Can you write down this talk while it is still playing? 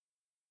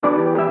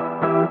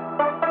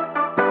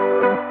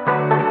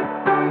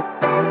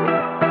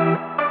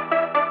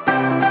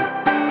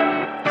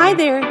Hi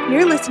there,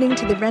 you're listening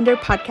to the Render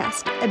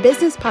Podcast, a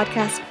business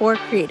podcast for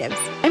creatives.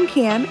 I'm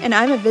Cam, and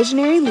I'm a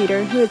visionary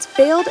leader who has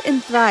failed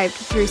and thrived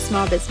through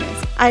small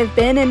business. I've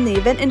been in the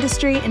event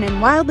industry and am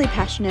wildly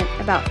passionate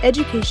about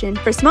education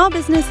for small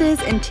businesses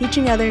and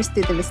teaching others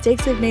through the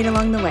mistakes I've made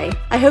along the way.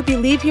 I hope you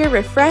leave here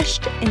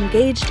refreshed,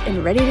 engaged,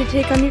 and ready to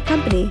take on your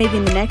company,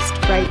 making the next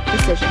right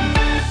decision.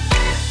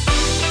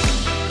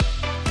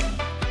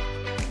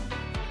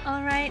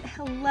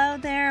 Hello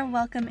there.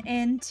 Welcome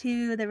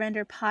into the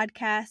Render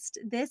Podcast.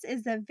 This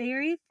is the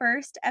very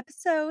first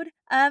episode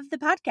of the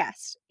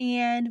podcast,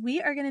 and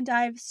we are going to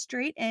dive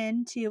straight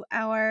into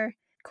our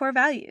core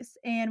values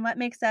and what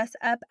makes us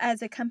up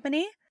as a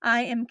company.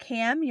 I am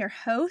Cam, your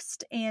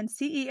host and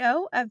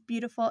CEO of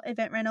Beautiful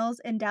Event Rentals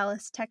in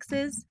Dallas,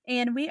 Texas,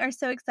 and we are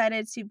so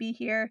excited to be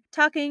here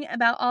talking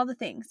about all the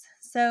things.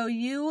 So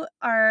you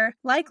are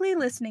likely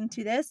listening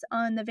to this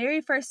on the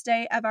very first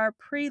day of our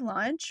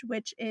pre-launch,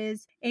 which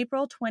is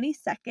April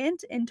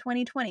 22nd in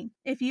 2020.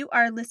 If you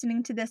are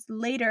listening to this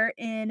later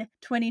in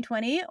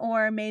 2020,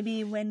 or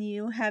maybe when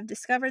you have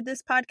discovered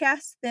this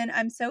podcast, then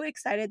I'm so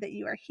excited that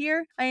you are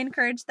here. I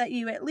encourage that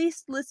you at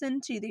least listen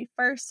to the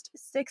first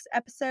 6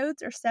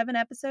 episodes, or 7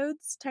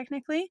 episodes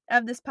technically,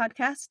 of this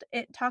podcast.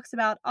 It talks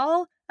about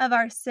all of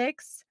our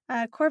 6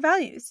 core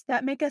values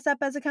that make us up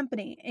as a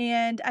company.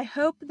 And I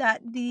hope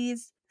that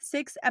these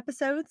 6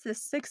 episodes,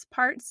 this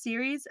 6-part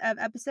series of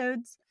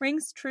episodes,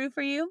 rings true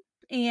for you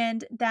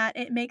and that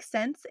it makes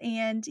sense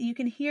and you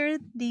can hear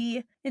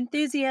the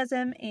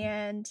enthusiasm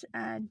and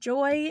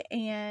joy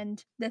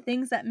and the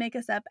things that make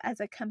us up as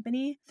a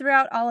company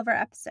throughout all of our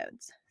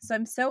episodes. So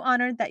I'm so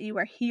honored that you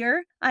are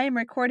here. I am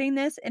recording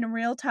this in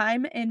real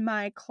time in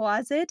my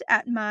closet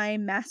at my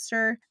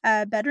master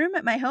bedroom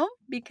at my home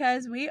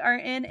because we are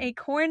in a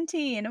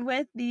quarantine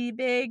with the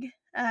big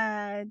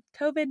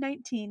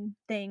COVID-19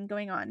 thing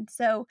going on.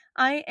 So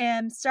I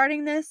am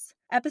starting this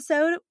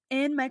episode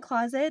in my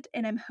closet,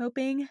 and I'm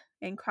hoping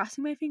and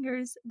crossing my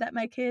fingers that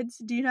my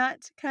kids do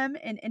not come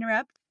and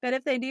interrupt. But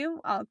if they do,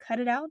 I'll cut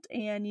it out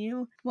and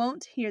you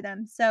won't hear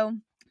them. So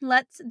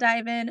let's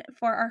dive in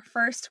for our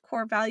first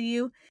core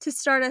value to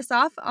start us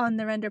off on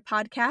the Render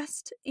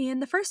Podcast.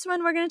 And the first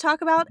one we're going to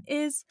talk about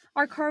is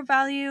our core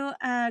value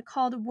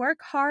called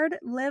Work Hard,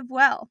 Live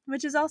Well,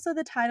 which is also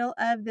the title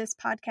of this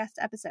podcast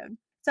episode.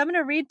 So I'm going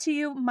to read to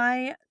you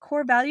my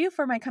core value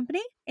for my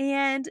company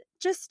and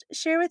just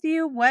share with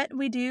you what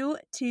we do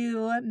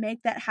to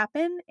make that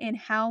happen and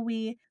how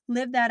we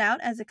live that out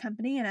as a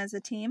company and as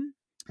a team.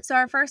 So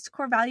our first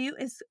core value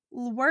is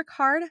work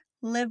hard,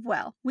 live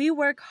well. We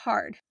work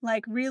hard,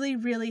 like really,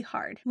 really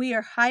hard. We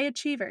are high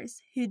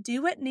achievers who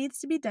do what needs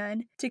to be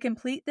done to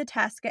complete the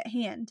task at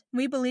hand.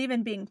 We believe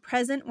in being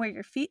present where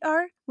your feet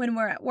are. When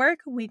we're at work,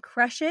 we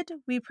crush it.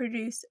 We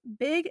produce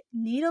big,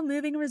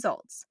 needle-moving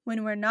results.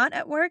 When we're not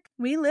at work,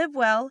 we live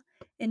well,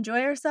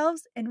 enjoy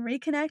ourselves, and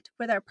reconnect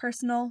with our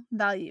personal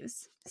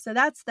values. So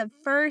that's the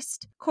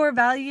first core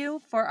value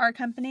for our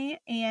company.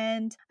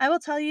 And I will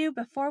tell you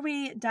before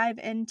we dive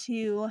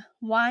into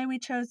why we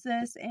chose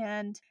this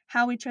and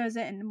how we chose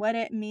it and what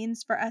it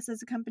means for us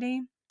as a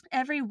company,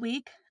 every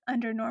week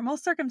under normal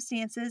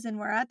circumstances, and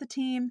we're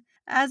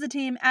as a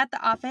team at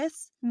the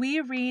office, we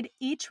read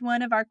each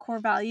one of our core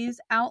values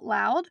out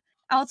loud,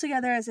 all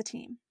together as a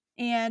team.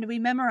 And we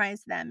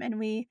memorize them and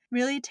we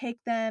really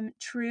take them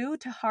true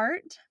to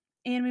heart.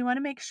 And we want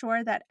to make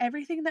sure that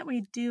everything that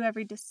we do,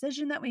 every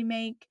decision that we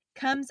make,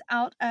 comes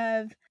out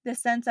of the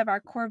sense of our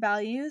core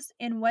values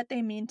and what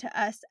they mean to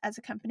us as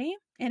a company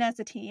and as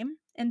a team.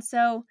 And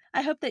so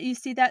I hope that you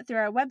see that through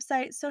our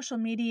website, social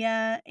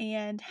media,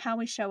 and how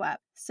we show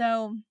up.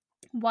 So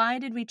why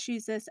did we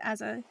choose this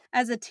as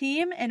a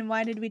team, and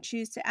why did we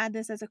choose to add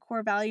this as a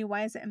core value?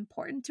 Why is it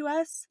important to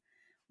us?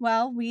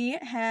 Well, we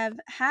have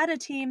had a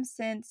team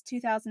since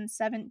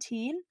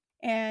 2017.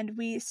 And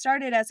we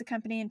started as a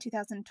company in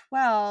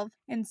 2012.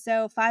 And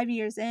so 5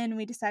 years in,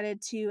 we decided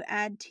to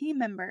add team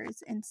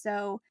members. And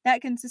so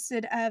that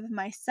consisted of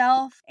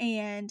myself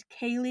and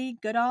Kaylee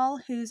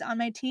Goodall, who's on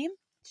my team.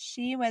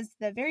 She was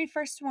the very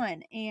first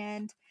one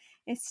and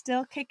is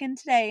still kicking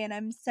today. And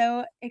I'm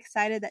so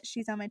excited that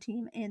she's on my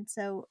team and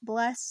so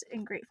blessed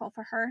and grateful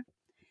for her.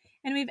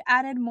 And we've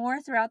added more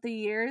throughout the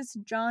years.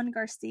 John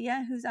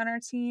Garcia, who's on our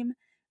team,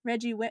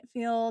 Reggie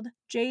Whitfield,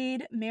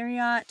 Jade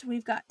Marriott.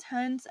 We've got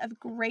tons of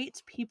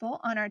great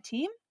people on our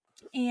team.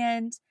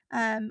 And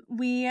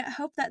we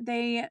hope that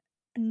they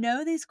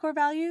know these core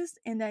values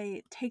and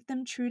they take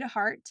them true to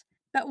heart.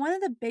 But one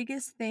of the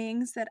biggest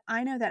things that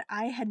I know that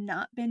I had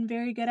not been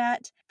very good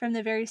at from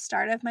the very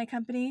start of my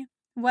company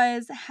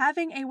was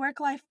having a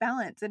work-life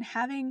balance and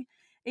having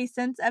a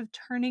sense of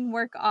turning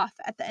work off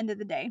at the end of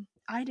the day.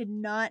 I did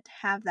not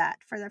have that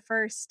for the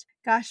first,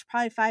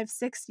 probably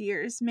 5-6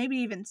 years, maybe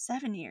even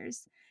 7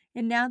 years.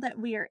 And now that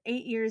we are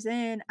 8 years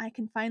in, I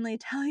can finally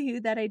tell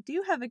you that I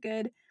do have a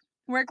good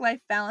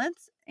work-life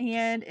balance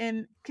and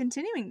am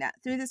continuing that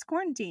through this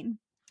quarantine.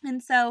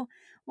 And so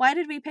why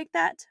did we pick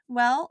that?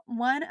 Well,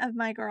 one of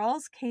my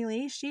girls,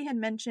 Kaylee, she had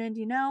mentioned,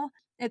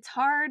 it's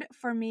hard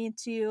for me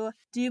to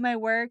do my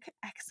work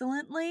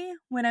excellently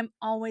when I'm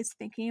always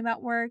thinking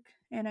about work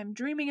and I'm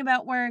dreaming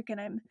about work and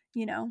I'm,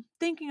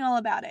 thinking all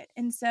about it.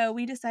 And so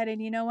we decided,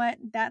 you know what?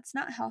 That's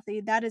not healthy.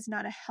 That is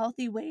not a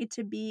healthy way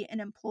to be an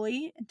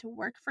employee and to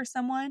work for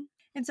someone.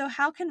 And so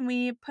how can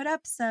we put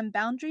up some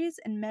boundaries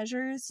and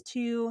measures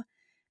to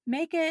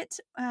make it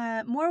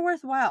more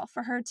worthwhile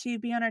for her to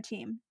be on our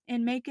team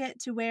and make it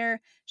to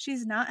where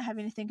she's not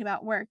having to think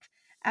about work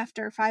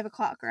after 5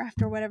 o'clock or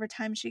after whatever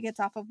time she gets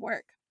off of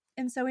work.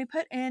 And so we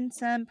put in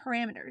some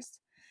parameters.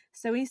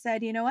 So we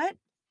said, you know what?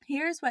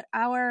 Here's what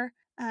our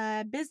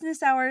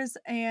business hours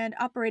and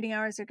operating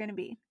hours are going to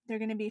be. They're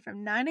going to be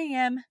from 9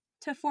 a.m.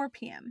 to 4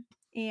 p.m.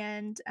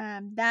 And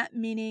that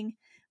meaning,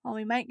 well,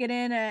 we might get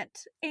in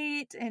at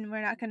 8 and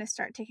we're not going to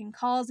start taking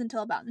calls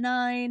until about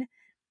 9.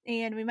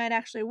 And we might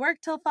actually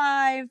work till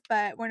 5,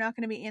 but we're not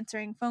going to be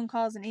answering phone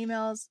calls and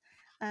emails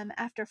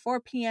after 4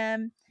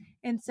 p.m.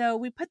 And so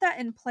we put that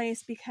in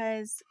place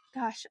because,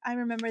 gosh, I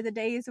remember the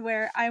days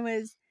where I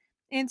was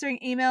answering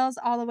emails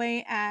all the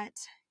way at,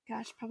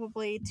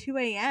 probably 2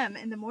 a.m.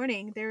 in the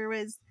morning. There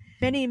was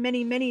many,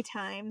 many, many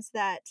times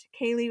that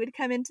Kaylee would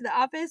come into the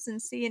office and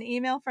see an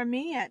email from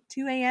me at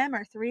 2 a.m.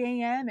 or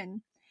 3 a.m.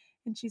 And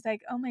she's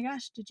like, oh my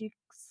gosh, did you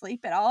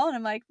sleep at all? And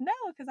I'm like, no,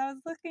 because I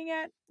was looking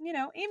at,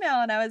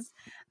 email and I was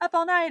up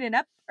all night and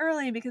up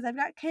early because I've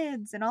got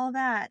kids and all of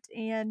that.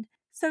 And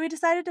so we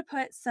decided to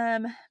put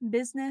some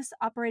business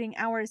operating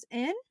hours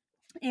in.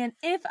 And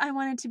if I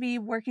wanted to be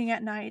working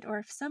at night or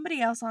if somebody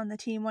else on the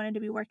team wanted to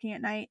be working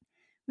at night,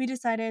 we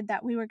decided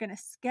that we were going to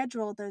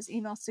schedule those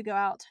emails to go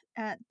out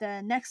at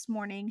the next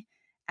morning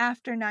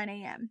after 9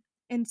 a.m.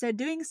 And so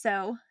doing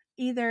so,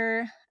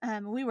 either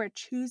we were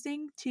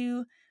choosing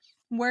to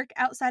work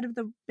outside of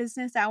the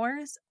business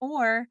hours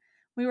or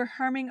we were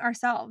harming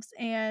ourselves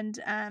and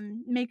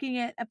making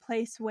it a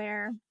place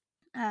where,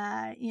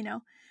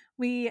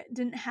 we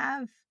didn't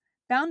have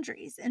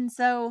boundaries. And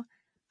so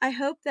I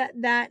hope that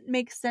that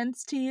makes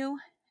sense to you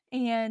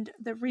and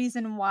the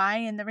reason why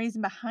and the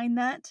reason behind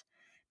that.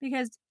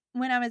 Because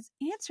when I was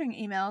answering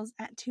emails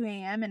at 2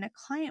 a.m. and a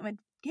client would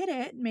get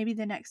it maybe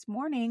the next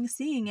morning,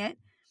 seeing it,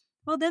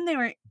 well, then they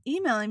were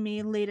emailing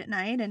me late at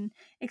night and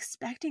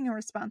expecting a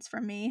response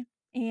from me.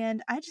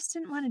 And I just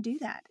didn't want to do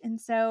that. And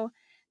so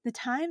the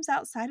times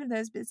outside of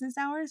those business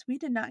hours, we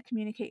did not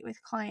communicate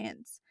with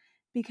clients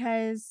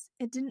because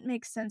it didn't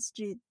make sense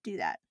to do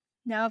that.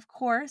 Now, of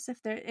course,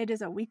 if it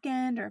is a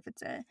weekend or if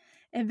it's a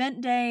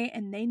event day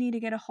and they need to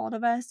get a hold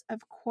of us,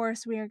 of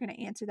course, we are going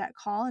to answer that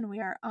call and we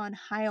are on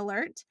high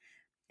alert.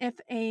 If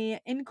a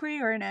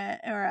inquiry or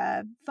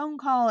a phone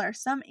call or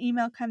some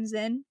email comes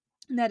in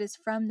that is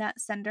from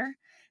that sender,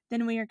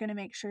 then we are going to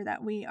make sure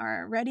that we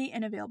are ready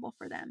and available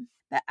for them.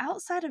 But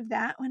outside of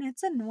that, when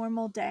it's a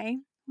normal day,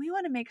 we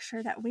want to make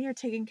sure that we are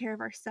taking care of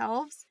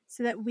ourselves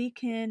so that we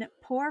can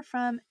pour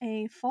from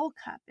a full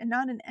cup and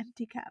not an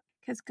empty cup.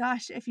 Because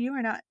gosh, if you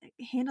are not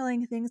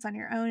handling things on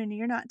your own and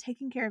you're not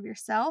taking care of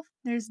yourself,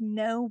 there's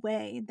no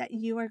way that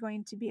you are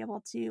going to be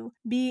able to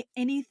be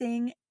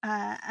anything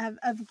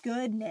of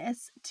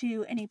goodness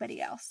to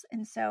anybody else.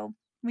 And so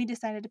we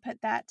decided to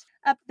put that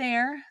up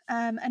there.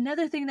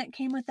 Another thing that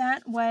came with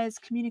that was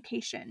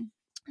communication.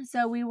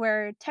 So we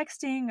were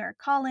texting or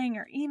calling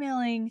or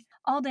emailing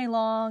all day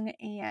long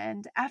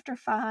and after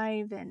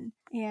 5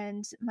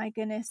 and my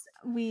goodness,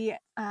 we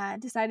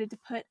decided to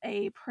put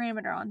a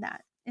parameter on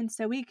that. And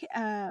so we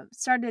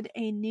started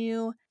a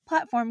new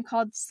platform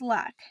called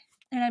Slack.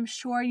 And I'm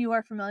sure you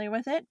are familiar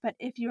with it, but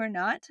if you are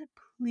not,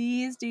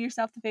 please do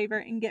yourself the favor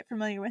and get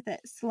familiar with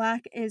it.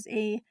 Slack is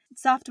a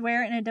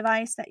software and a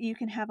device that you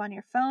can have on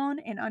your phone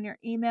and on your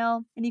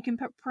email, and you can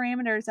put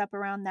parameters up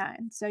around that.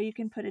 And so you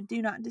can put a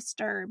do not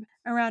disturb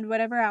around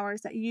whatever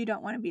hours that you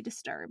don't want to be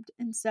disturbed.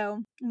 And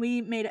so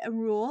we made a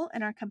rule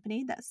in our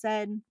company that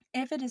said,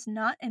 if it is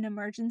not an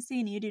emergency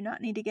and you do not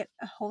need to get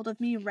a hold of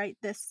me right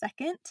this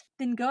second,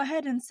 then go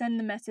ahead and send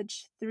the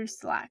message through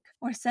Slack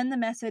or send the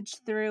message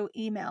through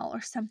email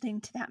or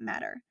something to that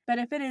matter. But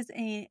if it is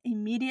an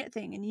immediate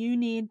thing and you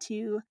need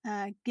to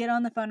get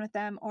on the phone with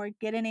them or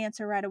get an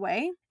answer right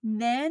away,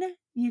 then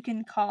you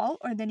can call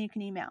or then you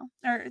can email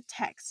or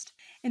text.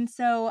 And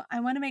so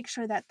I want to make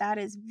sure that that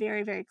is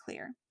very, very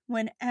clear.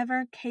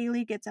 Whenever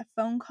Kaylee gets a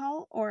phone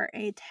call or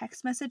a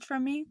text message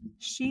from me,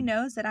 she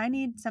knows that I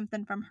need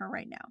something from her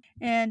right now.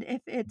 And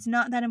if it's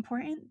not that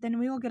important, then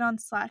we will get on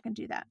Slack and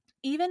do that.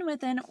 Even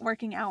within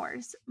working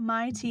hours,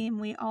 my team,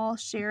 we all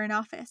share an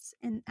office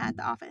at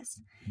the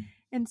office.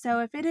 And so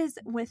if it is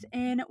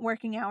within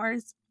working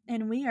hours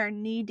and we are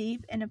knee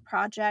deep in a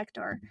project,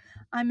 or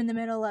I'm in the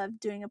middle of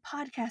doing a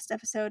podcast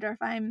episode, or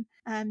if I'm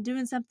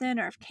doing something,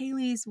 or if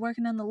Kaylee's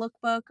working on the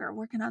lookbook or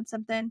working on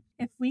something,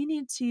 if we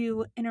need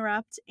to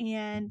interrupt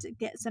and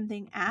get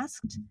something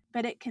asked,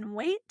 but it can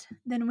wait,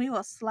 then we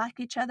will Slack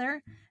each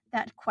other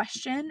that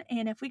question.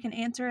 And if we can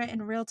answer it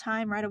in real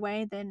time right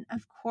away, then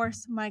of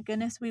course, my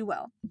goodness, we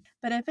will.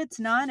 But if it's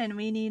not, and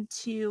we need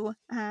to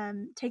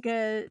take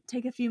a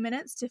few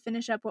minutes to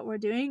finish up what we're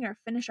doing or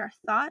finish our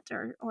thought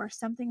or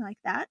something like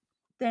that,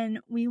 then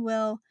we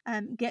will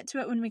get to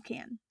it when we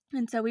can.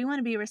 And so we want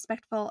to be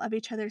respectful of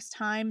each other's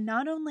time,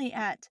 not only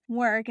at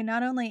work and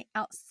not only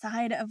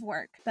outside of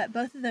work, but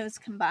both of those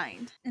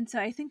combined. And so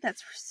I think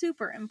that's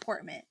super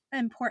important.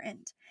 And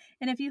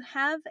if you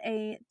have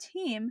a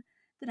team,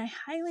 then I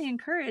highly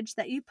encourage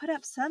that you put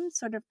up some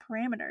sort of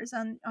parameters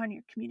on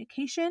your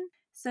communication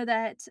so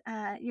that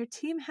your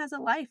team has a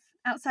life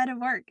outside of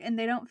work and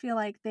they don't feel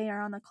like they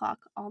are on the clock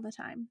all the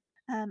time.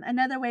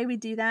 Another way we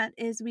do that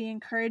is we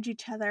encourage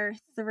each other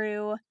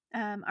through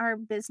our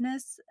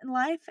business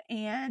life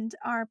and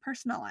our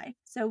personal life.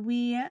 So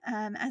we,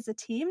 as a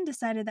team,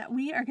 decided that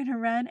we are going to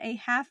run a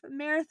half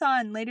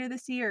marathon later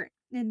this year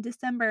in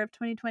December of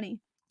 2020.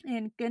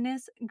 And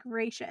goodness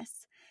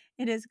gracious,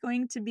 it is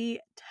going to be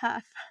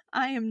tough.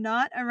 I am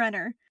not a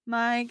runner.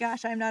 My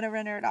gosh, I'm not a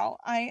runner at all.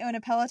 I own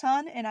a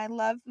Peloton and I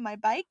love my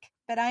bike,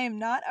 but I am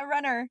not a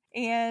runner.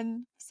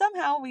 And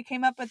somehow we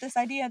came up with this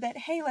idea that,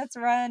 hey, let's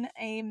run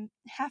a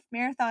half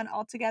marathon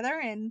all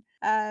together. And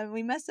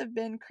we must have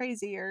been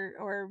crazy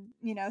or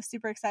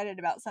super excited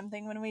about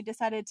something when we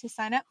decided to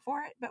sign up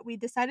for it. But we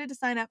decided to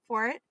sign up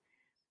for it.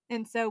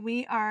 And so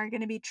we are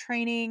going to be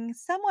training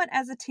somewhat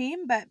as a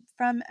team, but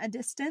from a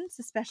distance,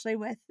 especially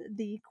with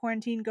the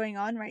quarantine going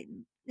on right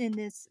in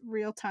this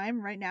real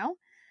time right now.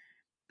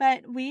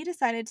 But we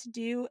decided to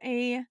do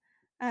a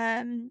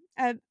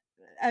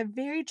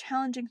very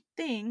challenging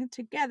thing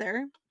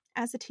together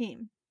as a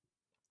team.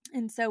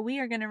 And so we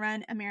are going to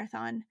run a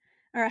marathon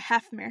or a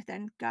half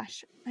marathon.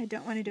 Gosh, I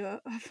don't want to do a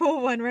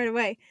full one right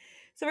away.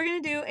 So we're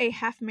going to do a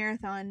half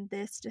marathon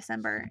this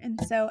December. And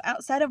so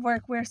outside of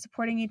work, we're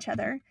supporting each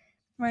other.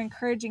 We're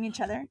encouraging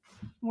each other.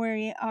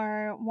 We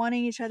are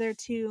wanting each other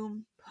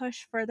to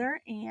push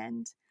further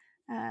and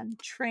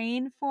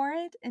train for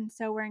it. And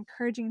so we're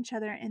encouraging each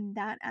other in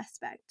that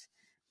aspect.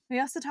 We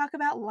also talk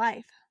about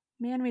life.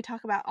 Man, we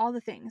talk about all the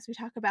things. We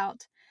talk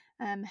about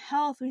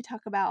health. We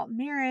talk about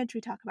marriage.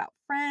 We talk about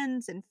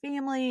friends and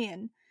family.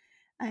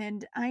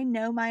 And I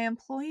know my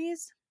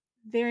employees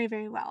very,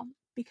 very well.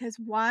 Because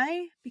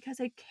why?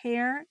 Because I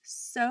care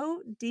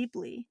so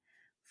deeply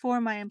for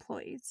my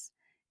employees.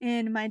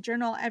 In my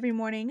journal every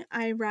morning,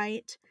 I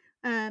write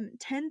 10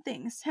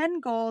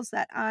 goals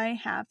that I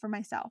have for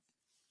myself.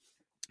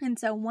 And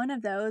so one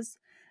of those,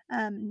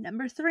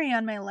 number 3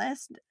 on my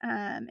list,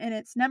 and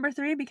it's number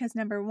 3 because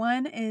number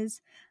 1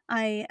 is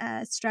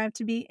I strive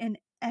to be an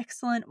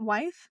excellent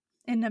wife.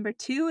 And number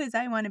 2 is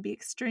I want to be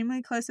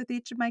extremely close with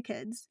each of my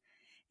kids.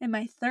 And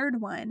my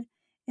third one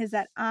is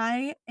that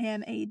I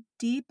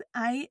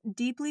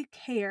deeply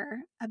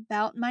care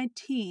about my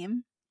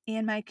team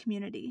and my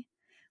community,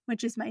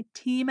 which is my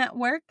team at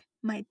work,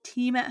 my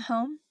team at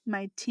home,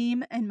 my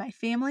team and my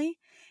family,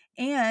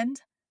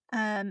 and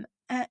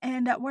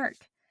at work.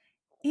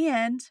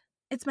 And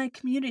it's my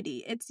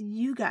community. It's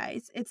you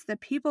guys. It's the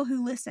people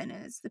who listen,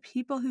 and it's the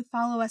people who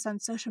follow us on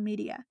social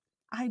media.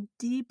 I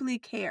deeply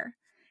care.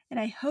 And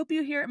I hope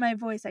you hear it in my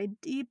voice. I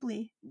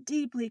deeply,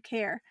 deeply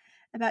care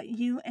about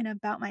you and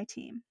about my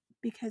team,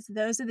 because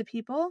those are the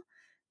people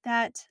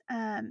that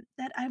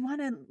I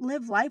want to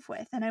live life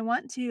with, and I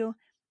want to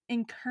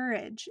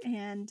encourage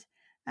and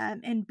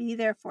be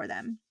there for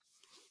them.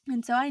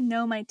 And so I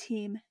know my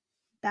team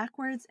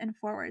backwards and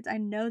forwards. I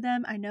know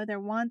them. I know their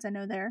wants. I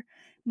know their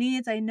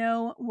needs. I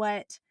know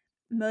what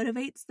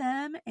motivates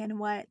them and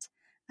what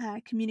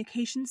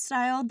communication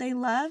style they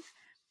love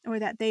or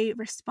that they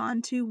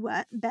respond to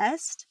what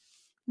best.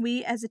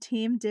 We as a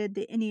team did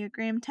the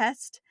Enneagram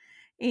test.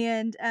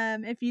 And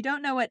if you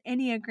don't know what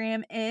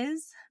Enneagram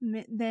is,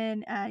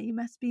 then you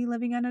must be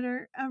living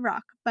under a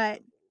rock.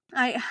 But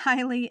I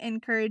highly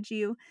encourage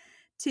you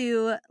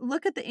to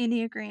look at the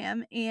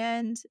Enneagram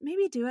and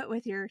maybe do it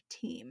with your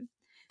team.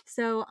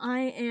 So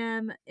I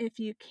am, if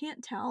you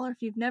can't tell, or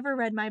if you've never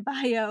read my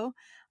bio,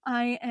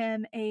 I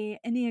am a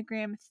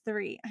Enneagram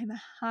 3. I'm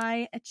a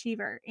high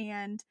achiever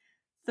and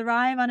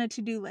thrive on a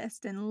to-do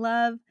list and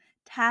love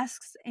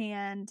tasks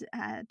and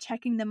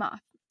checking them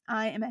off.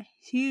 I am a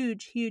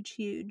huge, huge,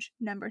 huge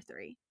number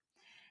 3.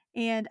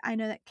 And I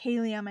know that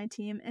Kaylee on my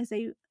team is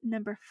a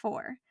number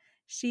 4.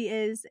 She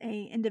is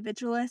a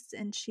individualist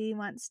and she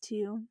wants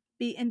to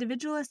be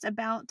individualist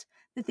about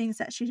the things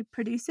that she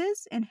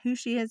produces and who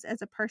she is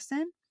as a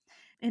person.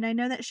 And I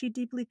know that she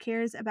deeply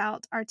cares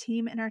about our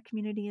team and our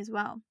community as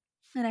well.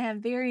 And I have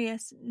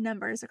various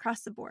numbers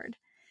across the board,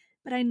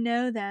 but I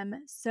know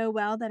them so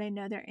well that I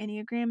know their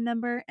Enneagram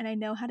number and I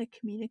know how to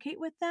communicate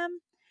with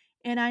them.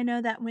 And I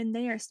know that when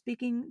they are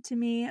speaking to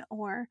me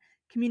or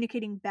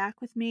communicating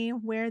back with me,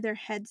 where their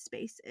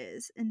headspace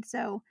is. And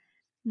so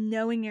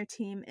knowing your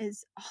team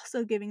is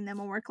also giving them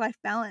a work-life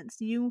balance.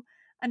 You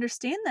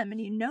understand them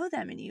and you know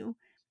them and you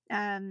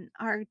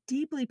are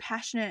deeply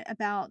passionate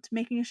about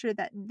making sure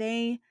that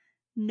they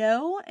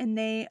know and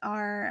they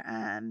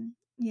are,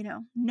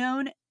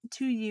 known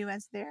to you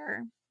as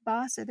their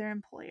boss or their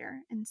employer.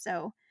 And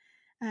so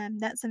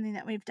That's something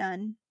that we've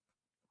done.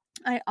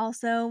 I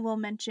also will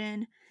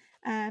mention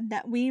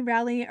that we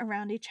rally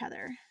around each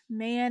other.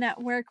 Man,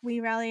 at work,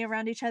 we rally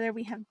around each other.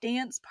 We have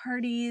dance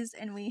parties,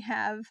 and we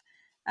have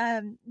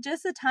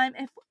just a time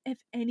if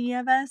any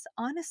of us,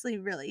 honestly,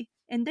 really,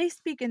 and they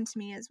speak into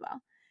me as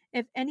well.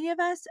 If any of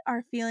us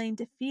are feeling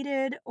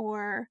defeated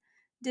or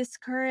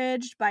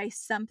discouraged by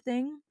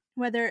something,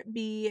 whether it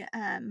be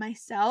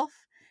myself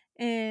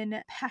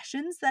in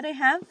passions that I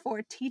have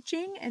for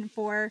teaching and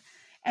for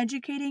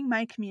educating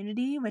my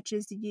community, which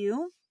is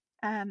you,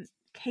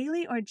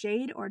 Kaylee or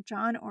Jade or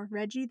John or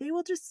Reggie, they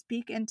will just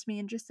speak into me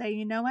and just say,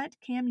 you know what,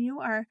 Cam, you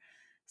are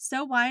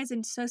so wise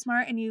and so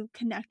smart, and you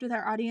connect with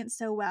our audience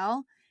so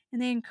well.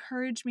 And they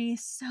encourage me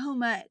so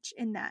much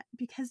in that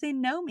because they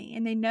know me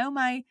and they know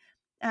my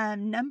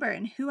number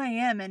and who I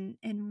am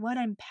and what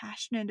I'm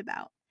passionate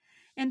about.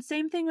 And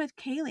same thing with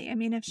Kaylee. I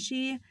mean, if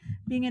she,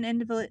 being an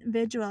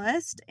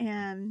individualist,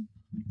 and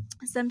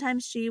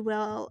sometimes she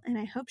will, and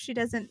I hope she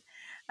doesn't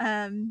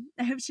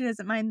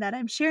mind that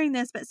I'm sharing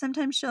this, but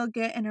sometimes she'll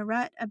get in a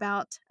rut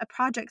about a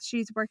project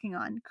she's working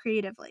on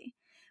creatively,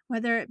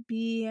 whether it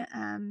be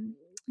an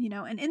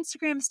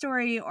Instagram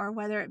story or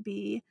whether it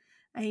be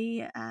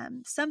a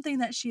something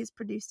that she is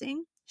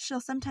producing. She'll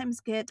sometimes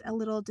get a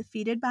little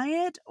defeated by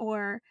it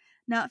or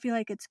not feel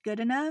like it's good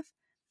enough.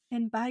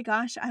 And by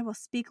gosh, I will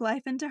speak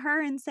life into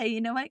her and say, you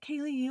know what,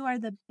 Kaylee, you are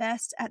the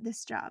best at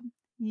this job.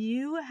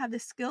 You have the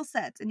skill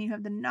sets and you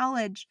have the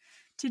knowledge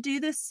to do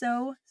this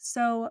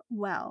so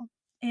well.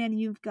 And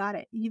you've got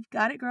it. You've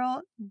got it,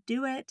 girl.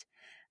 Do it.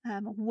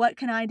 What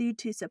can I do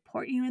to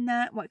support you in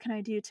that? What can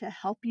I do to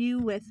help you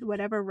with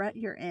whatever rut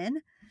you're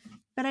in?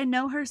 But I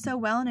know her so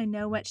well and I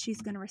know what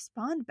she's going to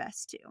respond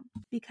best to.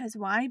 Because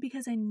why?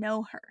 Because I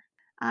know her.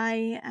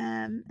 I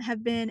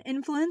have been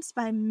influenced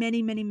by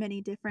many, many,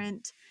 many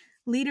different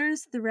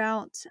leaders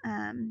throughout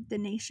the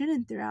nation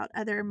and throughout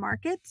other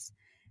markets.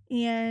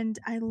 And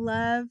I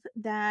love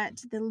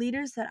that the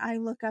leaders that I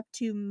look up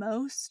to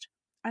most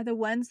are the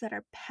ones that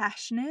are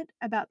passionate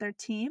about their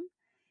team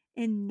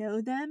and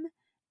know them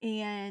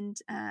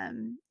and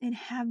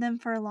have them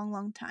for a long,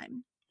 long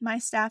time. My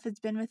staff has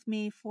been with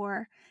me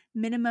for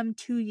minimum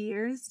 2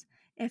 years,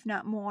 if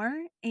not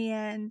more.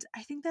 And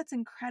I think that's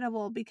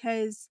incredible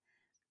because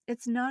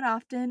it's not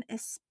often,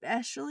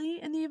 especially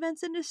in the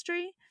events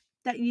industry,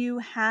 that you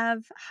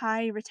have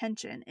high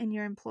retention in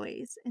your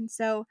employees. And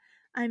so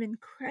I'm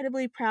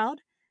incredibly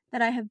proud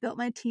that I have built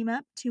my team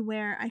up to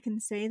where I can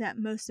say that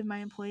most of my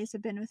employees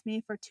have been with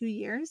me for 2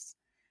 years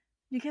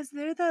because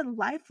they're the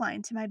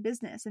lifeline to my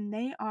business and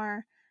they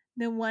are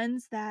the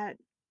ones that,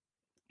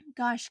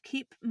 gosh,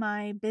 keep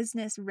my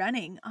business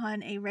running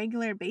on a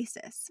regular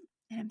basis.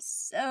 And I'm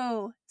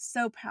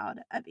so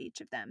proud of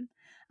each of them.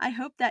 I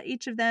hope that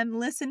each of them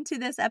listen to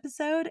this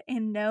episode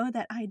and know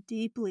that I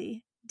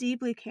deeply,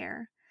 deeply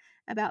care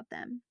about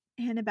them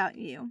and about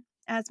you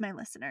as my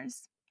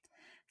listeners.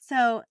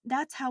 So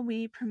that's how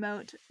we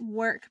promote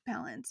work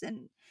balance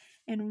and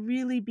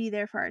really be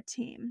there for our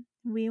team.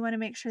 We want to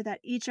make sure that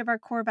each of our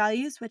core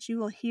values, which you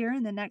will hear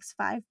in the next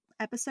 5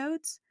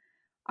 episodes,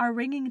 are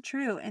ringing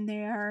true and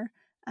they are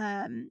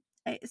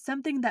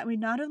something that we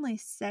not only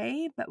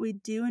say, but we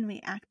do and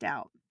we act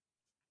out.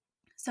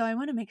 So I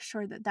want to make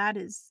sure that that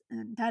is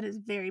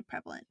very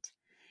prevalent.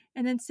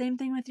 And then same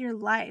thing with your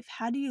life.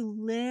 How do you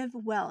live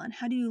well and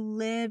how do you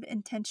live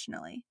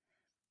intentionally?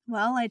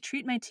 Well, I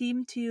treat my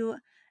team to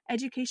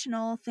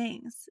educational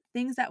things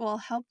that will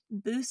help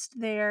boost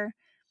their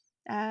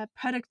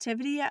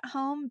productivity at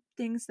home,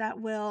 things that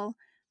will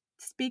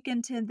speak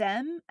into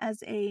them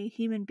as a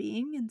human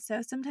being. And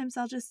so sometimes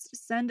I'll just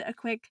send a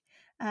quick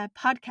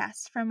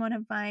podcast from one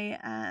of my,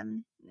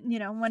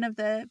 one of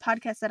the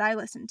podcasts that I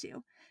listen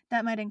to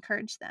that might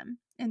encourage them.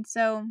 And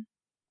so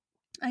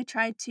I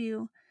try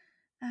to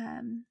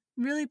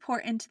really pour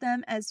into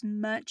them as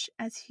much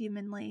as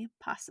humanly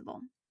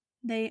possible.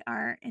 They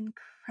are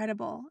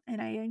incredible,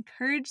 and I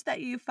encourage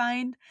that you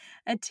find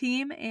a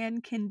team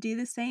and can do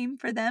the same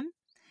for them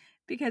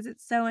because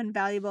it's so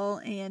invaluable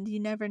and you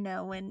never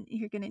know when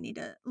you're going to need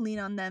to lean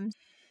on them.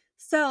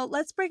 So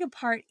let's break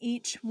apart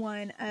each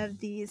one of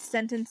these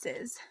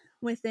sentences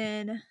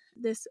within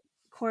this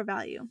core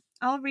value.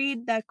 I'll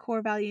read that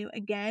core value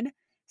again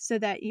so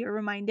that you're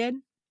reminded.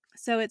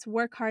 So it's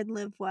work hard,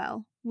 live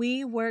well.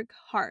 We work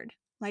hard,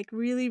 like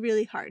really,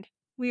 really hard.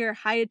 We are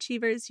high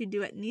achievers who do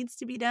what needs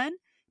to be done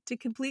to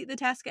complete the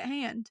task at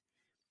hand.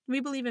 We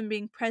believe in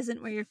being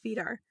present where your feet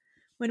are.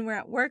 When we're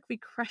at work, we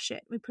crush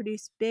it. We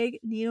produce big,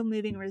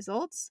 needle-moving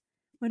results.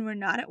 When we're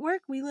not at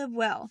work, we live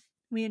well.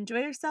 We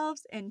enjoy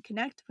ourselves and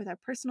connect with our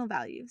personal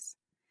values.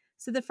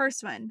 So the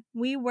first one,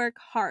 we work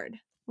hard,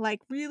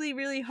 like really,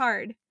 really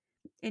hard.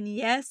 And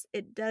yes,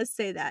 it does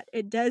say that.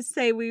 It does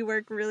say we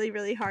work really,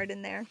 really hard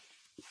in there.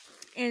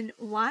 And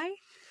why?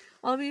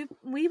 Well,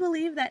 we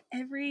believe that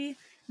every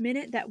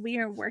minute that we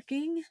are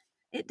working,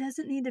 it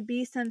doesn't need to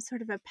be some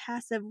sort of a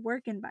passive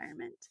work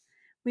environment.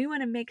 We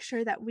want to make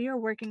sure that we are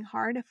working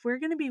hard. If we're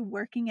going to be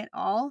working at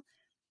all,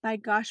 by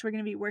gosh, we're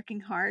going to be working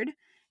hard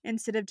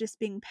instead of just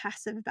being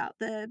passive about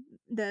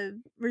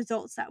the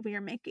results that we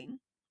are making.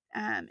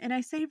 And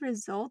I say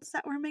results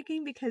that we're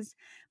making because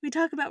we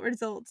talk about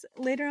results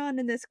later on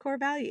in this core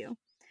value.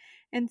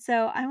 And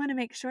so I want to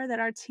make sure that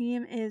our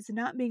team is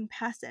not being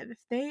passive. If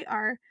they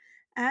are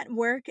at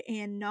work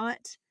and not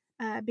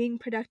being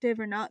productive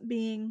or not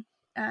being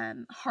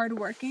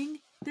hardworking,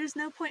 there's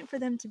no point for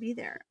them to be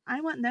there.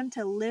 I want them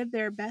to live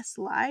their best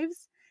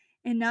lives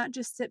and not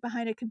just sit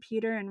behind a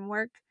computer and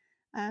work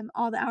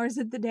all the hours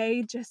of the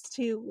day just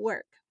to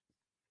work.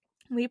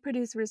 We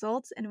produce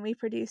results and we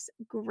produce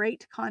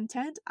great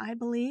content, I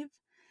believe.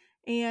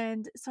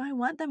 And so I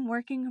want them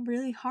working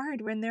really hard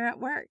when they're at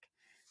work.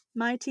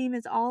 My team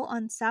is all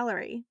on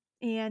salary,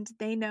 and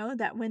they know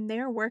that when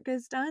their work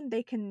is done,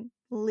 they can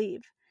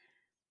leave.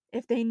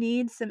 If they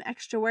need some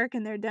extra work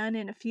and they're done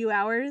in a few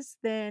hours,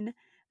 then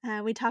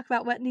we talk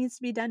about what needs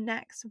to be done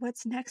next.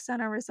 What's next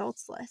on our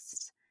results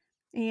list?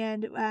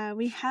 And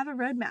we have a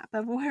roadmap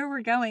of where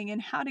we're going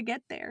and how to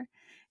get there.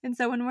 And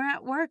so when we're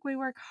at work, we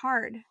work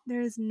hard.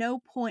 There is no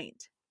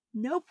point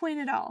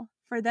at all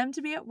for them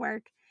to be at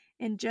work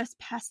and just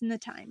passing the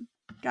time.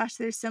 Gosh,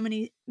 there's so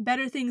many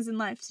better things in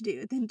life to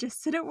do than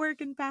just sit at work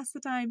and pass the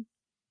time.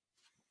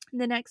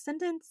 The next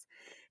sentence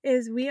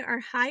is, we are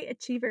high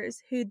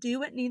achievers who do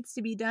what needs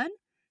to be done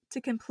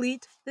to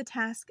complete the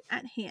task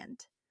at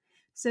hand.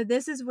 So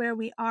this is where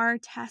we are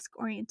task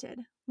oriented.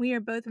 We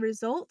are both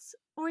results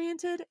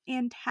oriented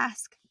and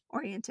task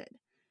oriented.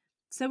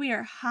 So we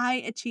are high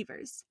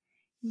achievers.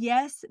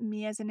 Yes,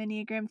 me as an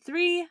Enneagram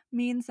 3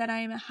 means that I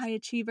am a high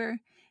achiever.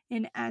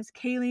 And as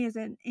Kaylee is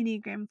an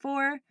Enneagram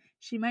 4,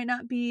 she might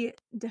not be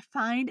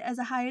defined as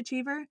a high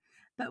achiever,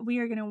 but we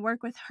are going to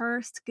work with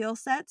her skill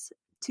sets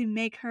to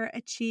make her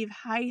achieve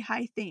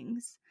high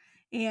things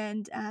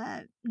and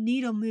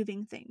needle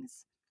moving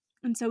things.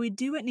 And so we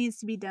do what needs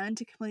to be done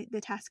to complete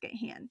the task at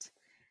hand.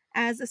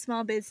 As a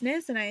small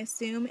business, and I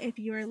assume if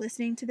you are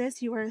listening to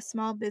this, you are a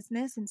small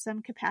business in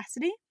some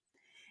capacity.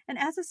 And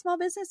as a small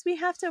business, we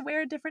have to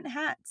wear different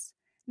hats.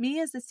 Me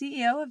as the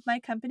CEO of my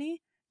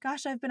company,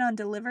 gosh, I've been on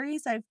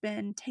deliveries. I've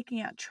been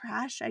taking out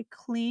trash. I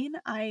clean.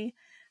 I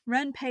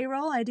run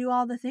payroll. I do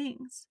all the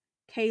things.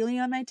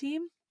 Kaylee on my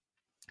team,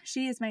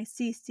 she is my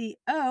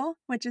CCO,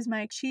 which is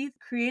my Chief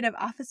Creative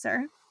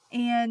Officer.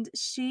 And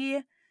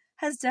she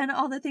has done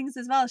all the things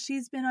as well.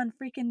 She's been on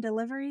freaking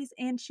deliveries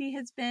and she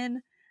has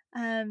been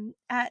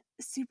at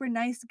super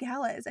nice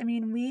galas. I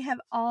mean, we have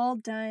all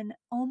done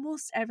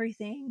almost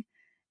everything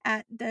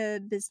at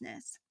the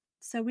business.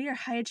 So we are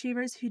high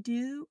achievers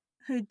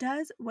who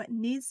does what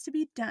needs to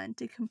be done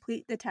to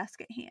complete the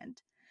task at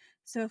hand.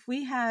 So if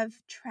we have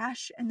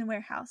trash in the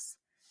warehouse,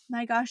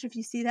 my gosh, if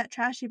you see that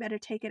trash, you better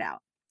take it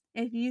out.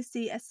 If you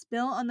see a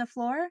spill on the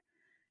floor,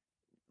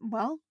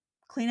 well,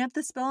 clean up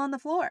the spill on the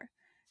floor.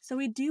 So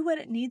we do what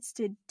it needs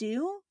to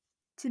do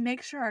to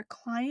make sure our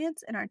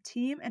clients and our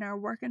team and our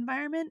work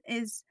environment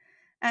is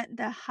at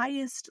the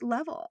highest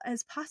level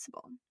as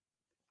possible.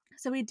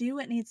 So we do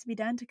what needs to be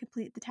done to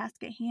complete the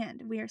task at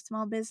hand. We are a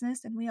small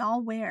business and we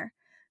all wear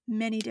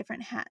many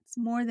different hats,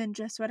 more than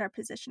just what our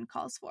position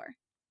calls for.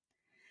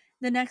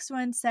 The next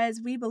one says,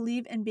 we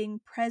believe in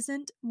being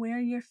present where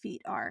your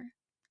feet are.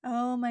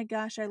 Oh my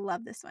gosh, I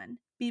love this one.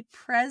 Be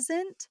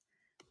present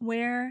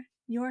where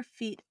your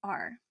feet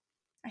are.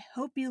 I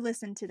hope you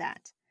listen to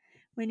that.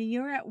 When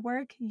you're at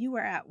work, you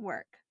are at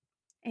work.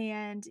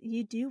 And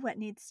you do what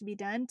needs to be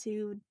done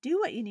to do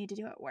what you need to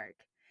do at work.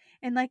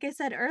 And like I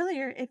said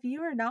earlier, if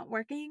you are not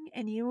working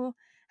and you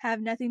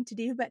have nothing to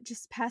do but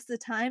just pass the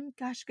time,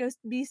 gosh, go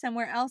be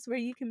somewhere else where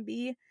you can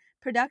be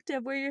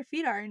productive where your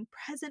feet are and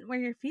present where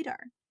your feet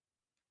are.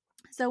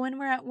 So when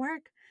we're at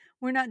work,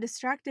 we're not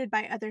distracted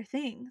by other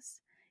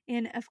things.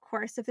 And of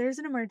course, if there's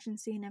an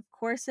emergency, and of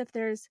course, if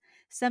there's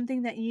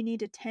something that you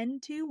need to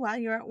tend to while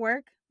you're at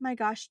work, my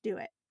gosh, do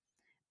it.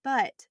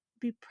 But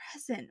be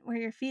present where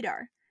your feet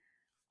are.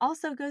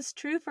 Also goes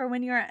true for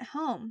when you're at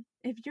home.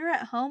 If you're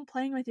at home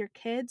playing with your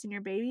kids and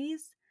your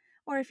babies,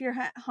 or if you're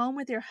at home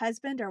with your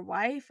husband or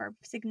wife or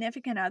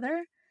significant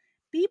other,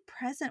 be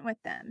present with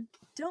them.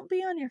 Don't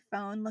be on your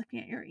phone looking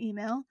at your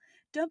email.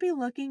 Don't be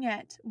looking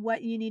at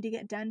what you need to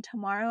get done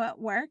tomorrow at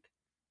work.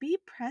 Be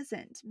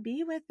present.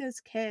 Be with those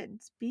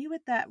kids. Be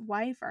with that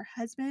wife or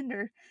husband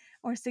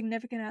or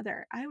significant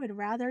other. I would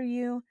rather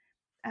you,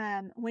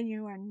 when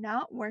you are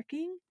not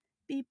working,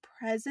 be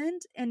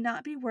present and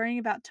not be worrying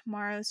about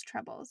tomorrow's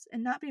troubles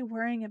and not be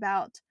worrying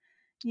about,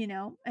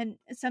 and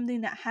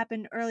something that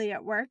happened early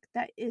at work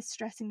that is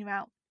stressing you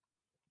out.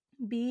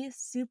 Be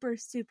super,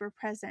 super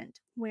present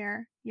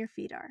where your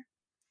feet are.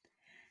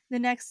 The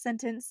next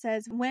sentence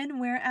says, when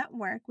we're at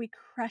work, we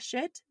crush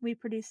it. We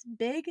produce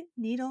big,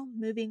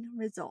 needle-moving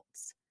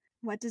results.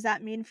 What does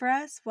that mean for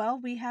us? Well,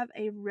 we have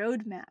a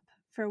roadmap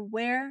for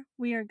where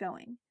we are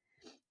going.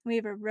 We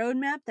have a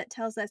roadmap that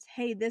tells us,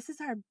 hey, this is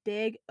our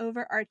big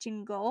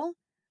overarching goal.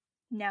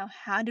 Now,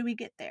 how do we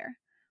get there?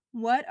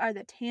 What are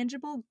the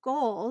tangible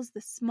goals,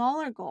 the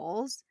smaller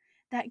goals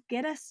that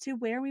get us to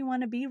where we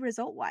want to be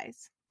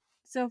result-wise?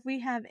 So if we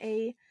have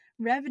a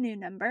revenue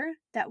number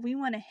that we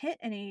want to hit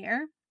in a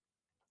year,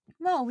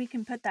 well, we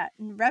can put that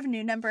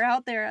revenue number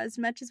out there as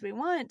much as we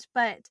want,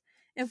 but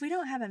if we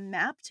don't have a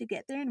map to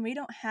get there and we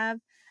don't have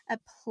a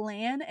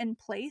plan in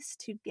place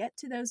to get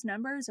to those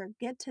numbers or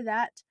get to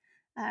that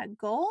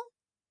goal,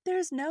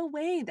 there's no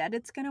way that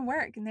it's going to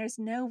work, and there's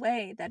no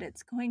way that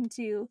it's going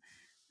to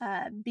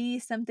be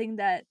something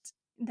that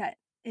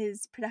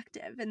is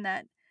productive and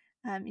that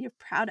you're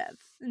proud of.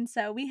 And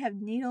so we have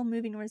needle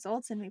moving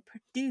results, and we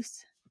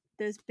produce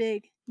those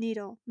big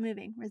needle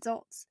moving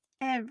results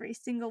every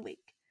single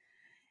week.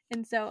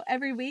 And so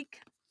every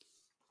week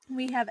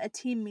we have a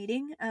team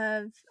meeting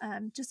of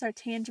just our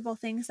tangible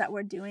things that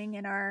we're doing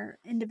in our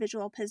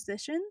individual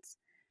positions.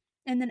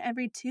 And then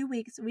every 2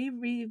 weeks, we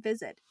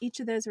revisit each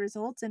of those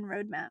results and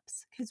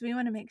roadmaps, because we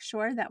want to make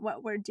sure that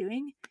what we're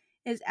doing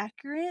is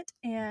accurate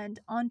and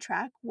on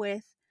track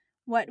with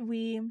what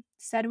we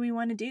said we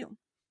want to do.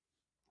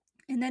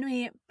 And then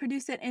we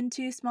produce it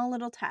into small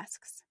little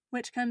tasks,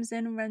 which comes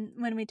in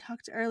when we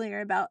talked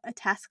earlier about a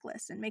task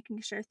list and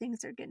making sure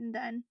things are getting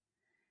done.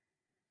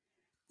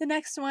 The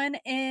next one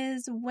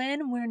is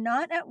when we're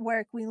not at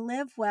work, we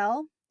live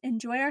well,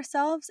 enjoy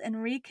ourselves, and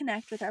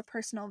reconnect with our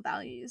personal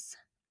values.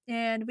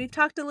 And we've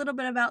talked a little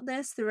bit about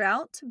this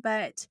throughout,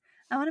 but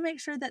I want to make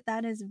sure that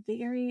that is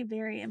very,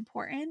 very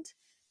important,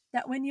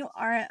 that when you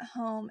are at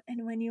home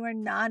and when you are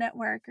not at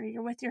work, or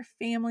you're with your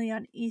family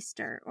on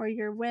Easter, or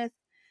you're with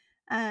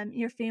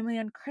your family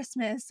on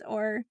Christmas,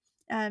 or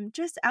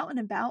just out and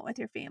about with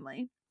your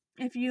family,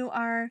 if you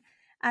are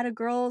at a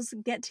girls'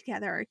 get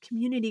together, or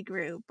community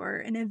group, or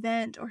an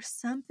event or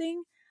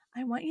something,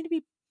 I want you to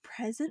be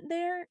present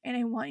there, and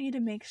I want you to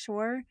make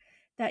sure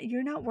that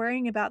you're not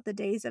worrying about the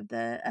days of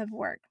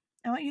work.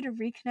 I want you to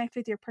reconnect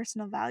with your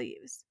personal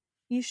values.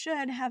 You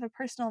should have a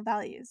personal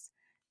values,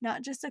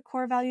 not just a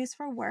core values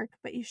for work,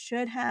 but you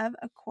should have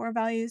a core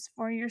values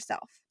for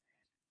yourself.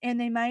 And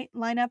they might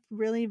line up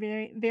really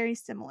very, very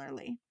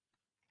similarly.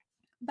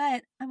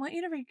 But I want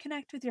you to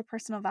reconnect with your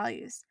personal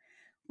values.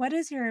 What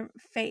is your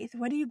faith?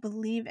 What do you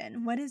believe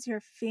in? What is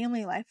your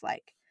family life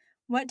like?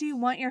 What do you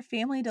want your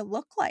family to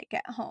look like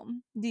at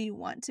home? Do you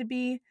want to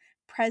be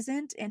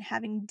present and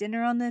having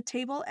dinner on the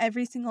table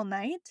every single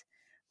night?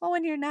 Well,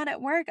 when you're not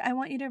at work, I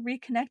want you to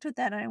reconnect with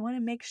that, and I want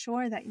to make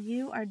sure that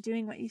you are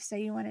doing what you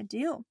say you want to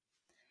do.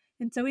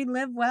 And so we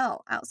live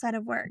well outside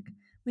of work.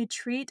 We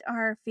treat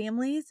our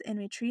families and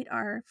we treat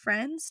our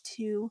friends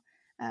to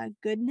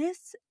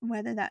goodness,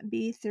 whether that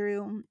be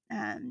through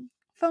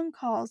phone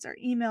calls or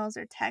emails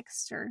or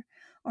texts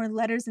or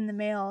letters in the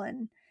mail.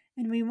 And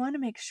we want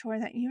to make sure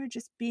that you are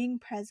just being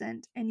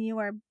present and you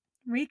are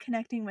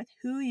reconnecting with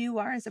who you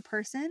are as a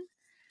person.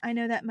 I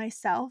know that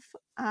myself,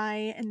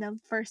 in the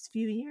first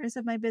few years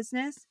of my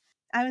business,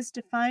 I was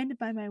defined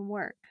by my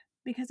work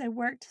because I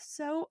worked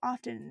so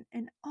often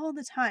and all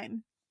the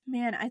time.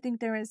 Man, I think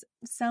there was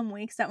some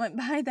weeks that went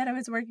by that I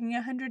was working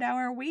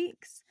 100-hour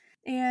weeks,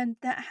 and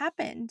that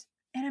happened,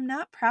 and I'm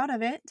not proud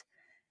of it.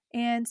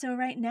 And so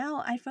right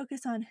now I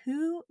focus on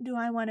who do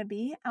I want to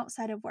be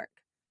outside of work.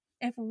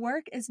 If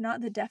work is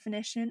not the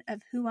definition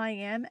of who I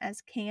am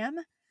as Cam,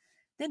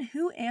 then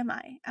who am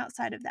I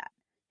outside of that?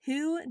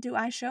 Who do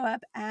I show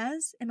up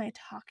as? Am I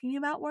talking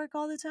about work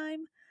all the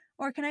time?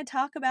 Or can I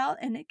talk about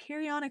and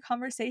carry on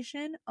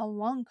a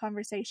long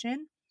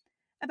conversation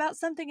about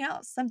something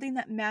else, something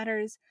that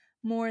matters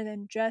more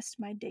than just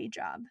my day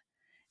job?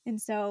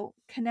 And so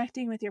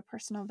connecting with your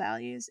personal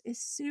values is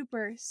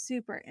super,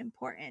 super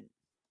important.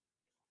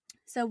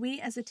 So we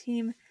as a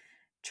team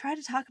try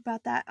to talk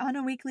about that on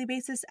a weekly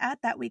basis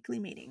at that weekly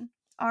meeting.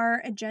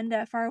 Our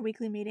agenda for our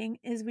weekly meeting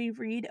is we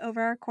read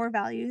over our core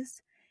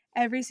values.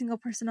 Every single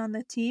person on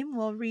the team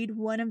will read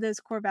one of those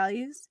core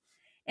values.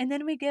 And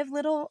then we give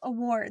little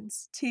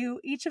awards to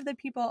each of the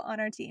people on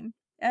our team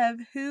of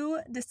who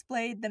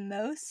displayed the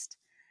most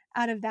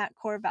out of that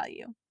core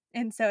value.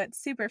 And so it's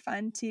super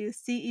fun to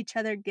see each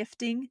other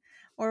gifting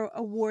or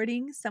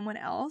awarding someone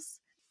else.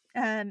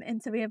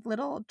 And so we have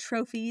little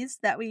trophies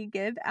that we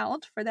give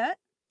out for that.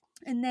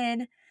 And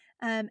then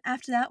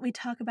after that, we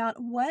talk about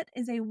what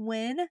is a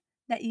win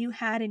that you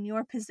had in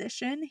your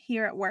position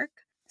here at work.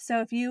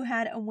 So if you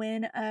had a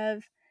win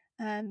of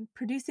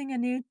producing a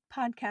new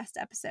podcast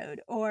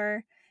episode,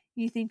 or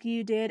you think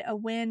you did a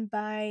win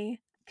by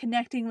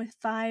connecting with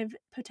 5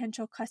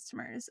 potential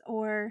customers,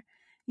 or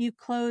you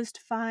closed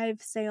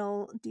 5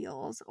 sale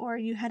deals, or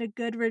you had a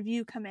good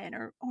review come in,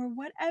 or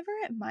whatever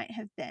it might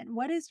have been.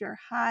 What is your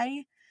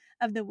high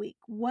of the week?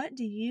 What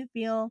do you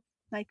feel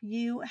like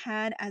you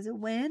had as a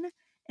win?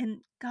 And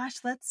gosh,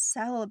 let's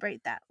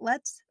celebrate that.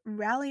 Let's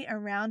rally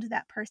around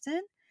that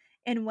person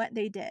and what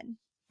they did.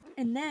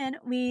 And then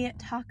we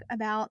talk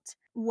about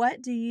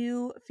what do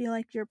you feel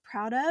like you're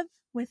proud of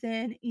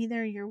within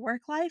either your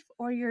work life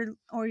or your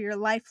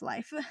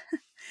life.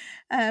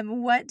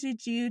 What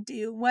did you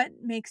do? What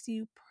makes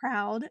you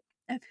proud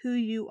of who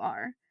you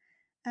are,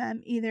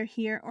 either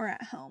here or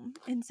at home?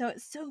 And so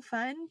it's so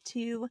fun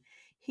to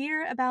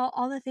hear about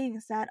all the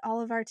things that all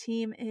of our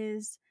team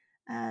is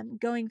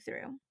going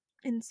through.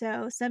 And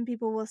so some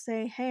people will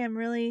say, hey, I'm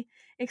really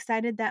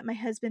excited that my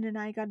husband and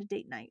I got a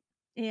date night,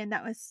 and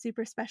that was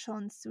super special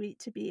and sweet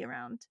to be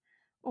around.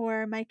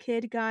 Or my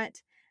kid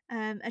got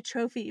a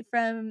trophy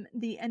from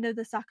the end of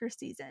the soccer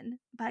season.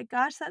 By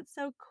gosh, that's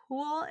so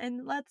cool,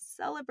 and let's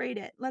celebrate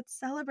it. Let's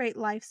celebrate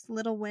life's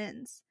little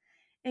wins.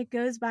 It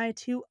goes by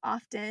too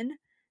often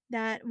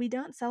that we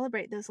don't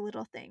celebrate those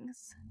little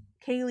things.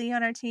 Kaylee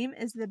on our team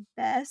is the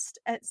best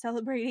at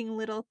celebrating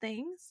little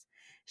things.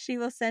 She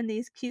will send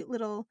these cute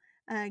little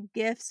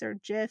GIFs or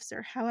GIFs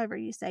or however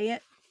you say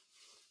it,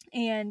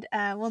 and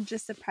will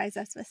just surprise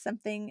us with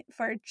something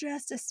for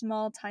just a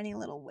small, tiny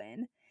little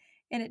win.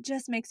 And it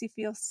just makes you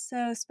feel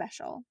so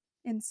special.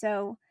 And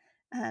so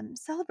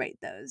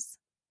celebrate those.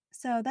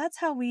 So that's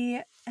how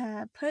we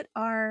put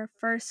our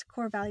first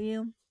core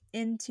value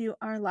into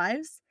our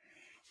lives.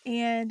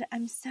 And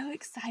I'm so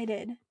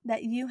excited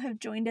that you have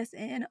joined us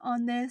in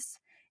on this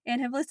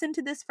and have listened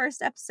to this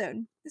first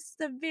episode. This is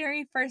the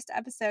very first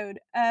episode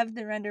of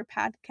the Render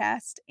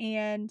Podcast,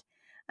 and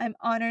I'm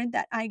honored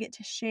that I get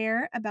to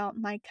share about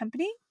my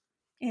company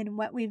and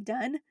what we've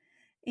done,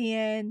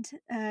 and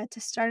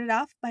to start it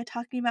off by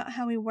talking about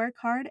how we work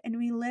hard and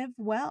we live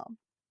well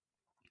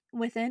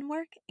within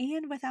work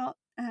and without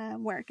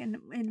work, and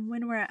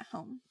when we're at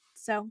home.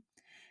 So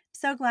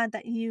glad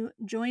that you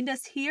joined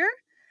us here.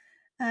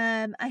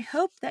 I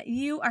hope that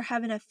you are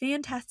having a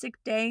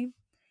fantastic day.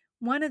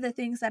 One of the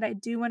things that I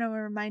do want to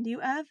remind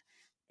you of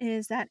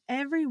is that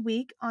every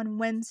week on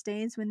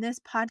Wednesdays, when this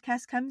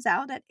podcast comes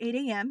out at 8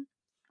 a.m.,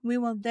 we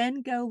will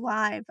then go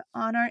live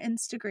on our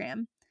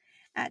Instagram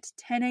at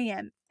 10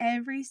 a.m.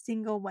 every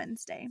single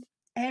Wednesday,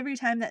 every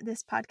time that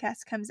this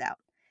podcast comes out.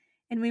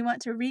 And we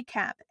want to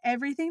recap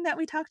everything that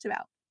we talked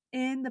about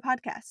in the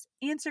podcast,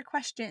 answer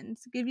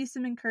questions, give you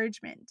some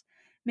encouragement,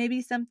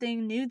 maybe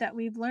something new that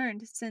we've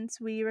learned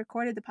since we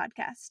recorded the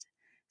podcast.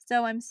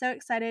 So I'm so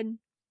excited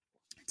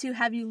to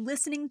have you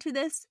listening to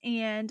this,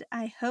 and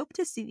I hope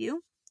to see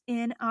you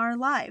in our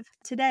live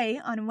today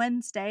on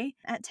Wednesday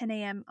at 10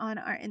 a.m. on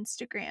our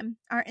Instagram.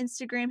 Our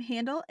Instagram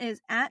handle is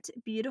at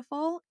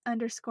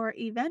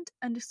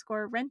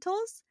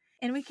beautiful_event_rentals,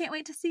 and we can't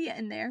wait to see you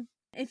in there.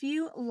 If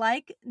you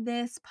like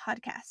this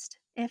podcast,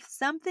 if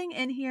something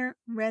in here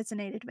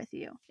resonated with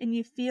you and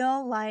you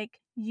feel like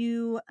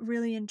you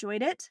really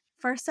enjoyed it,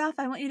 first off,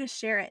 I want you to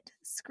share it.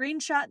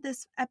 Screenshot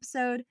this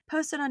episode,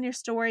 post it on your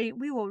story.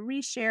 We will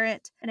reshare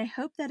it, and I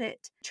hope that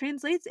it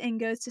translates and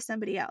goes to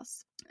somebody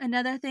else.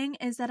 Another thing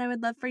is that I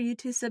would love for you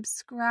to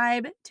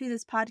subscribe to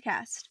this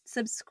podcast.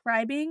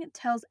 Subscribing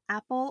tells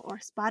Apple or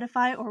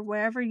Spotify or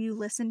wherever you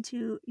listen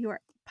to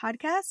your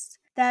podcasts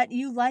that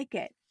you like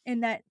it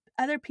and that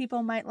other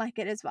people might like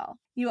it as well.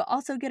 You will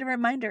also get a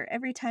reminder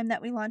every time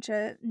that we launch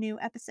a new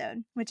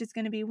episode, which is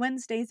going to be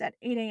Wednesdays at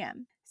 8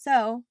 a.m.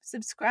 So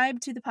subscribe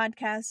to the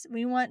podcast.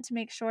 We want to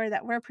make sure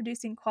that we're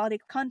producing quality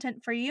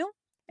content for you.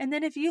 And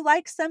then if you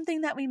like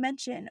something that we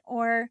mention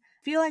or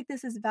feel like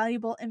this is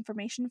valuable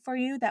information for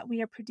you that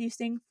we are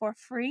producing for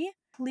free,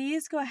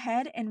 please go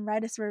ahead and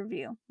write us a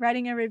review.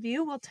 Writing a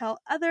review will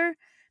tell other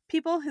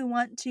people who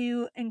want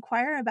to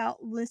inquire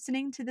about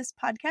listening to this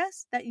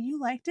podcast that you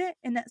liked it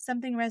and that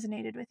something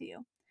resonated with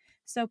you.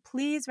 So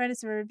please write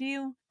us a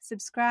review,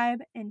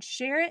 subscribe, and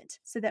share it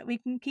so that we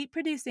can keep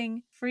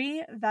producing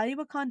free,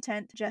 valuable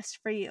content just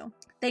for you.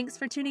 Thanks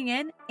for tuning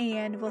in,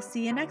 and we'll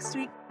see you next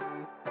week.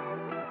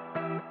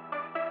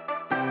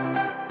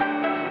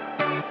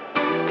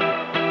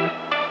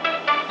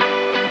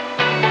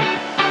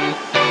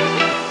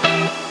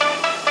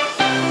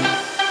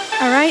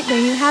 All right, there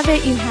you have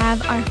it. You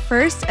have our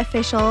first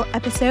official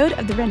episode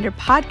of the Render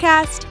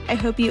Podcast. I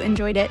hope you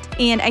enjoyed it,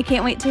 and I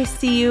can't wait to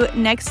see you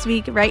next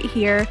week right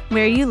here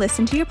where you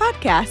listen to your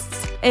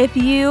podcasts. If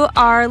you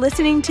are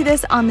listening to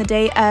this on the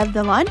day of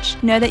the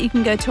launch, know that you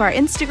can go to our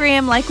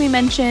Instagram, like we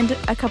mentioned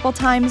a couple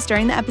times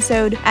during the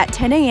episode, at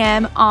 10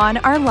 a.m. on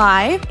our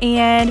live,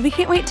 and we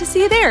can't wait to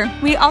see you there.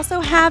 We also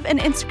have an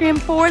Instagram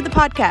for the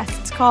podcast.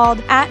 It's called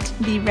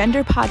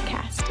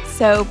 @TheRenderPodcast.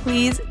 So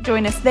please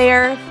join us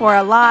there for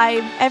a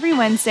live every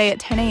Wednesday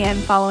at 10 a.m.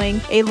 following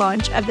a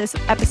launch of this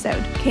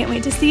episode. Can't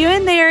wait to see you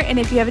in there. And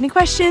if you have any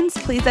questions,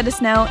 please let us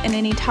know, and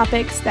any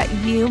topics that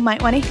you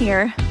might want to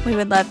hear. We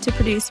would love to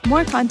produce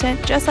more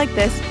content just like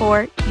this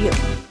for you.